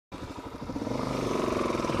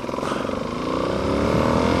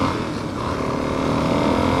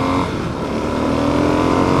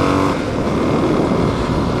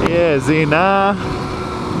Yeah, Xena.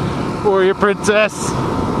 Warrior princess.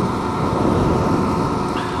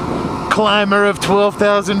 Climber of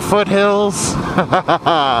 12,000 foothills.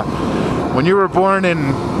 When you were born in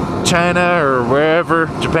China or wherever,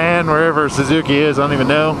 Japan, wherever Suzuki is, I don't even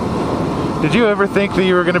know. Did you ever think that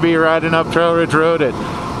you were going to be riding up Trail Ridge Road at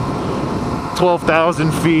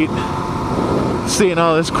 12,000 feet, seeing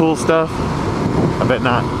all this cool stuff? I bet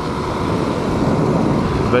not.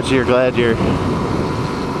 I bet you're glad you're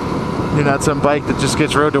not some bike that just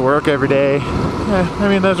gets rode to work every day. Yeah, I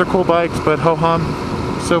mean, those are cool bikes, but ho-hum,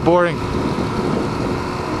 so boring.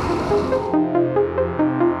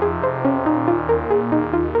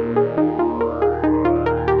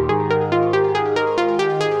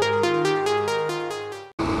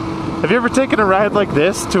 Have you ever taken a ride like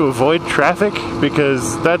this to avoid traffic?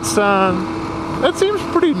 Because that seems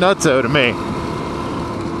pretty nutso to me.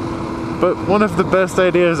 But one of the best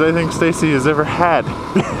ideas I think Stacey has ever had.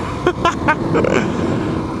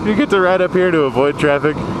 You get to ride up here to avoid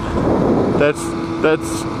traffic. That's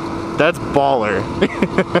baller.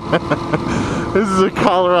 This is a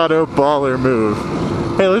Colorado baller move.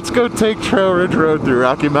 Hey, let's go take Trail Ridge Road through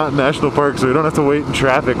Rocky Mountain National Park so we don't have to wait in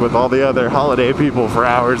traffic with all the other holiday people for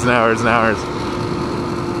hours and hours and hours.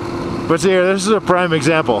 But here, this is a prime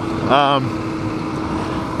example.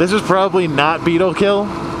 This is probably not beetle kill.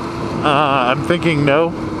 I'm thinking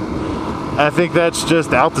no. I think that's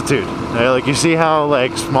just altitude. Like, you see how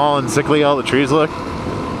like small and sickly all the trees look?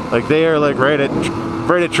 Like, they are like right at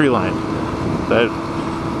tree line.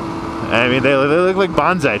 I mean, they look like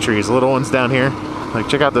bonsai trees, the little ones down here. Like,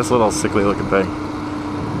 check out this little sickly looking thing.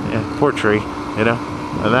 Yeah, poor tree, you know?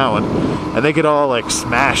 And that one. And they get all like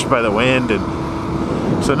smashed by the wind, and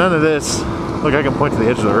so none of this. Look, I can point to the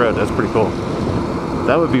edge of the road. That's pretty cool.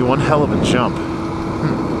 That would be one hell of a jump.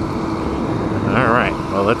 Alright,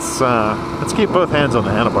 well, let's keep both hands on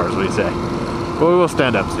the handlebars, what do you say? Well, we will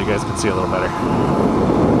stand up so you guys can see a little better.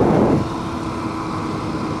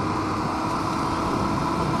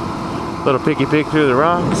 Little peeky peek through the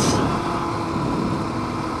rocks.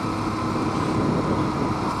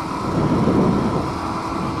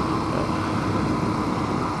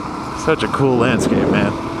 Such a cool landscape,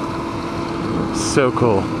 man. So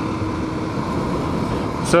cool.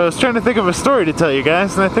 So I was trying to think of a story to tell you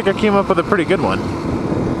guys, and I think I came up with a pretty good one.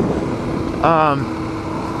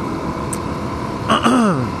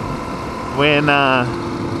 When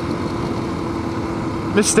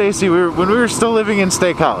Miss Stacey, when we were still living in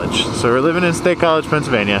State College, so we're living in State College,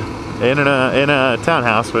 Pennsylvania, in a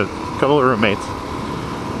townhouse with a couple of roommates.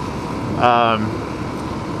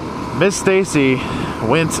 Miss Stacey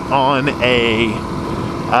went on a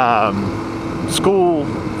school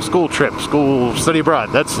trip, school study abroad.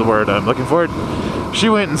 That's the word I'm looking for. She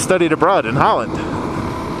went and studied abroad in Holland.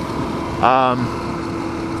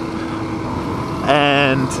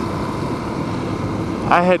 And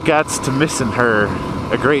I had got to missing her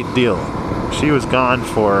a great deal. She was gone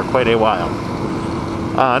for quite a while.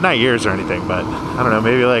 Not years or anything, but I don't know,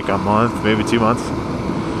 maybe like a month, maybe 2 months.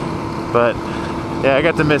 But yeah, I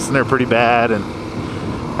got to missing her pretty bad, and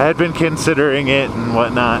I had been considering it and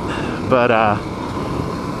whatnot. But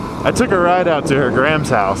I took a ride out to her Graham's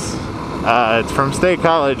house. It's from State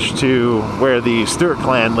College to where the Stewart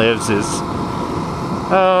clan lives is,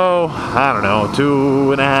 I don't know,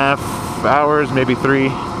 2.5 hours, maybe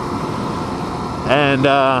 3. And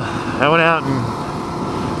I went out and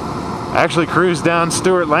actually cruised down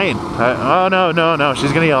Stewart Lane. No,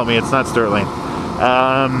 she's gonna yell at me. It's not Stewart Lane.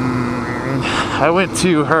 I went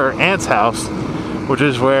to her aunt's house, which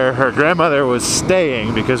is where her grandmother was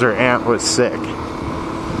staying because her aunt was sick.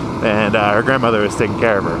 And her grandmother was taking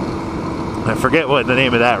care of her. I forget what the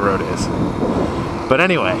name of that road is. But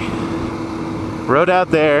anyway, rode out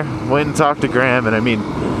there, went and talked to Graham, and I mean,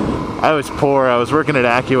 I was poor. I was working at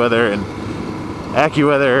AccuWeather, and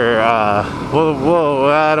AccuWeather, I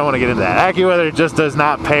don't want to get into that. AccuWeather just does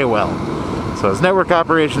not pay well. So I was network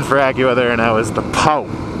operations for AccuWeather, and I was the PO.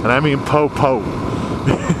 And I mean po.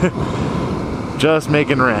 Just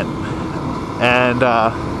making rent. And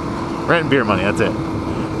rent and beer money, that's it.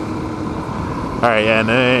 Alright, yeah, and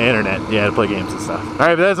internet. Yeah, to play games and stuff.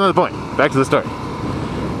 Alright, but that's not the point. Back to the story.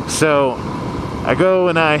 So, I go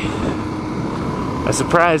and I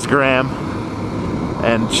surprise Graham,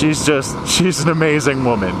 and she's an amazing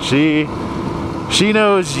woman. She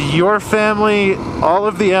knows your family, all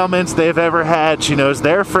of the ailments they've ever had. She knows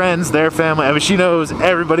their friends, their family. I mean, she knows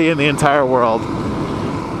everybody in the entire world.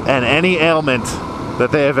 And any ailment that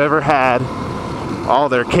they have ever had, all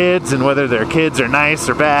their kids, and whether their kids are nice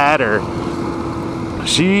or bad, or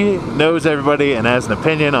she knows everybody and has an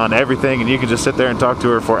opinion on everything, and you can just sit there and talk to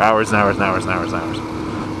her for hours and hours and hours and hours and hours.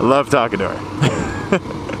 I love talking to her.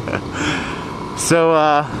 So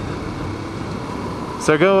I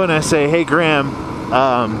go and I say, hey Graham,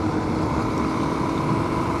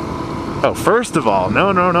 oh, first of all,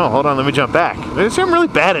 no, hold on, let me jump back. I'm really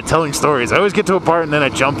bad at telling stories. I always get to a part and then I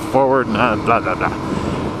jump forward and blah, blah, blah.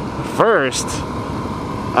 First,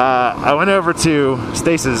 I went over to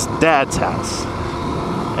Stacey's dad's house,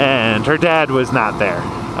 and her dad was not there.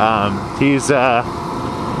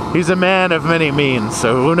 He's a man of many means,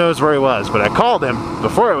 so who knows where he was, but I called him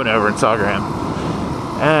before I went over and saw Graham,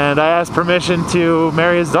 and I asked permission to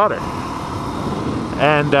marry his daughter.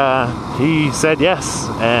 And he said yes,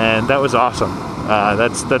 and that was awesome.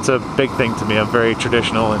 That's a big thing to me. I'm very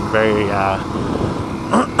traditional and very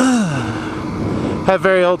have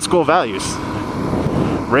very old school values.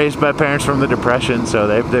 Raised by parents from the Depression, so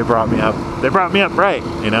they brought me up. They brought me up right,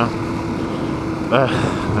 you know,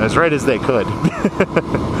 as right as they could.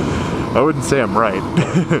 I wouldn't say I'm right,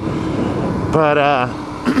 but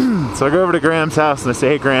so I go over to Graham's house and I say,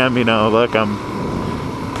 hey Graham, you know, look, I'm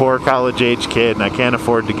poor college-age kid and I can't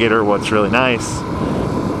afford to get her what's really nice.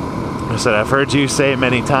 I said, I've heard you say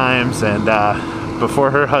many times, and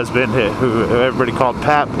before her husband, who everybody called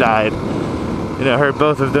Pap, died, you know, I heard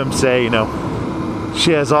both of them say, you know,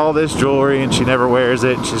 she has all this jewelry and she never wears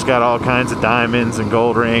it. She's got all kinds of diamonds and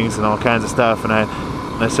gold rings and all kinds of stuff. And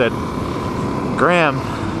I said, Graham,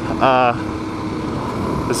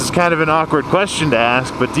 this is kind of an awkward question to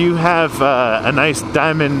ask, but do you have a nice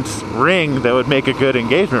diamond ring that would make a good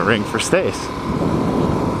engagement ring for Stace?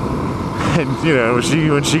 And you know,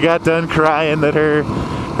 when she got done crying that her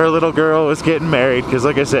little girl was getting married, because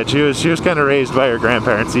like I said, she was kind of raised by her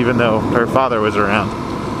grandparents, even though her father was around.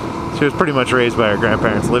 She was pretty much raised by her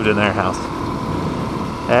grandparents, lived in their house.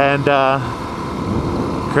 And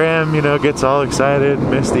Graham, you know, gets all excited,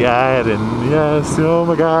 misty-eyed, and yes, oh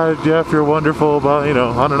my God, Jeff, you're wonderful, but you know,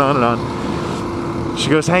 on and on and on. She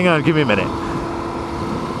goes, hang on, give me a minute.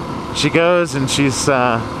 She goes and she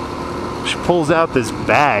pulls out this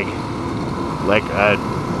bag, like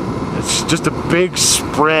it's just a big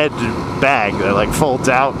spread bag that like folds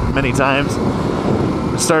out many times.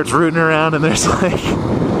 Starts rooting around, and there's like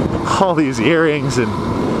all these earrings, and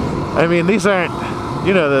I mean, these aren't,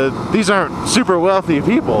 you know, these aren't super wealthy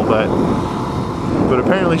people, but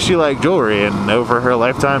apparently she liked jewelry, and over her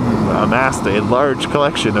lifetime amassed a large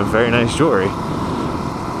collection of very nice jewelry.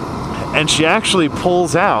 And she actually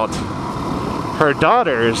pulls out her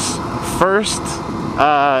daughter's first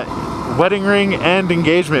wedding ring and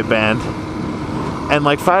engagement band, and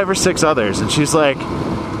like 5 or 6 others, and she's like,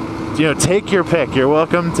 you know, take your pick. You're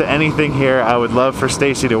welcome to anything here. I would love for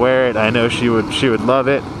Stacey to wear it. I know she would love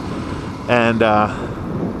it. And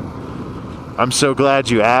I'm so glad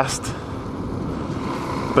you asked.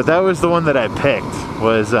 But that was the one that I picked.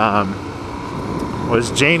 Was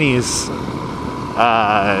Janie's. All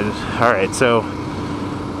right, so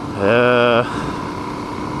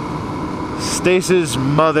Stacey's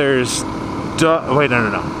mother's. Wait,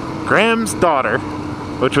 no. Graham's daughter,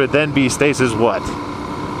 which would then be Stacey's what?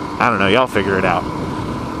 I don't know, y'all figure it out.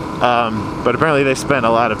 But apparently they spent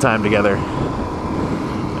a lot of time together.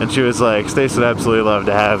 And she was like, Stacey would absolutely love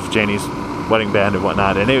to have Janie's wedding band and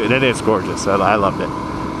whatnot. And it's gorgeous. I loved it.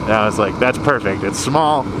 And I was like, that's perfect. It's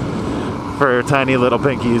small for tiny little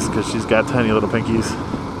pinkies, because she's got tiny little pinkies.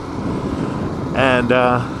 And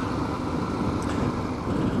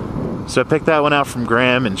so I picked that one out from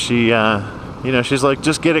Graham, and she, you know, she's like,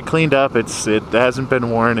 just get it cleaned up. It hasn't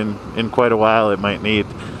been worn in quite a while. It might need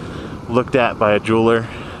looked at by a jeweler,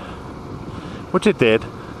 which it did.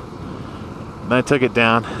 And I took it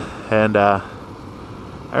down, and I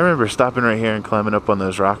remember stopping right here and climbing up on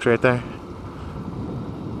those rocks right there,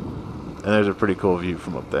 and there's a pretty cool view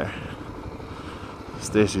from up there.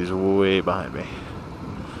 Stacey's way behind me,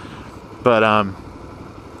 but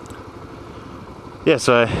yeah,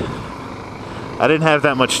 so I didn't have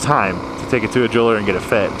that much time to take it to a jeweler and get it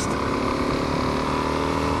fixed.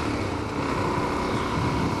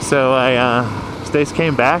 So Stacey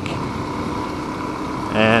came back,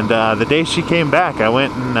 and the day she came back, I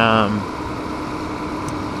went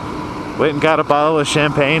and got a bottle of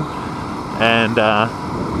champagne and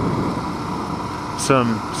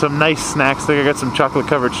some nice snacks. I think I got some chocolate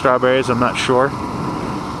covered strawberries. I'm not sure,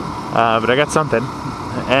 but I got something,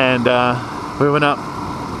 and we went up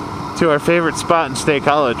to our favorite spot in State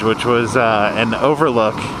College, which was an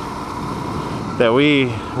overlook that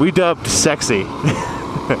we dubbed sexy.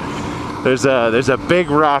 There's a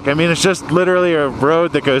big rock. I mean, it's just literally a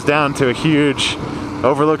road that goes down to a huge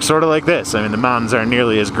overlook, sort of like this. I mean, the mountains aren't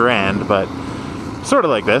nearly as grand, but sort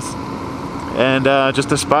of like this. And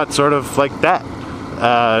just a spot sort of like that.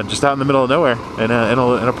 just out in the middle of nowhere in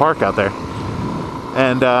a park out there,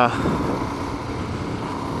 and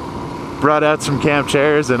brought out some camp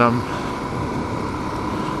chairs, and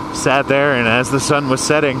sat there, and as the sun was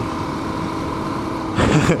setting,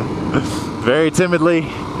 very timidly,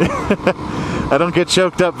 I don't get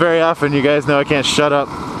choked up very often, you guys know I can't shut up,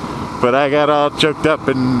 but I got all choked up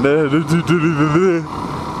and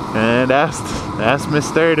asked Miss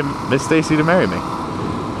Stacey to marry me.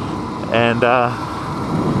 And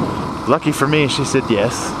lucky for me, she said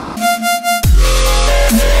yes.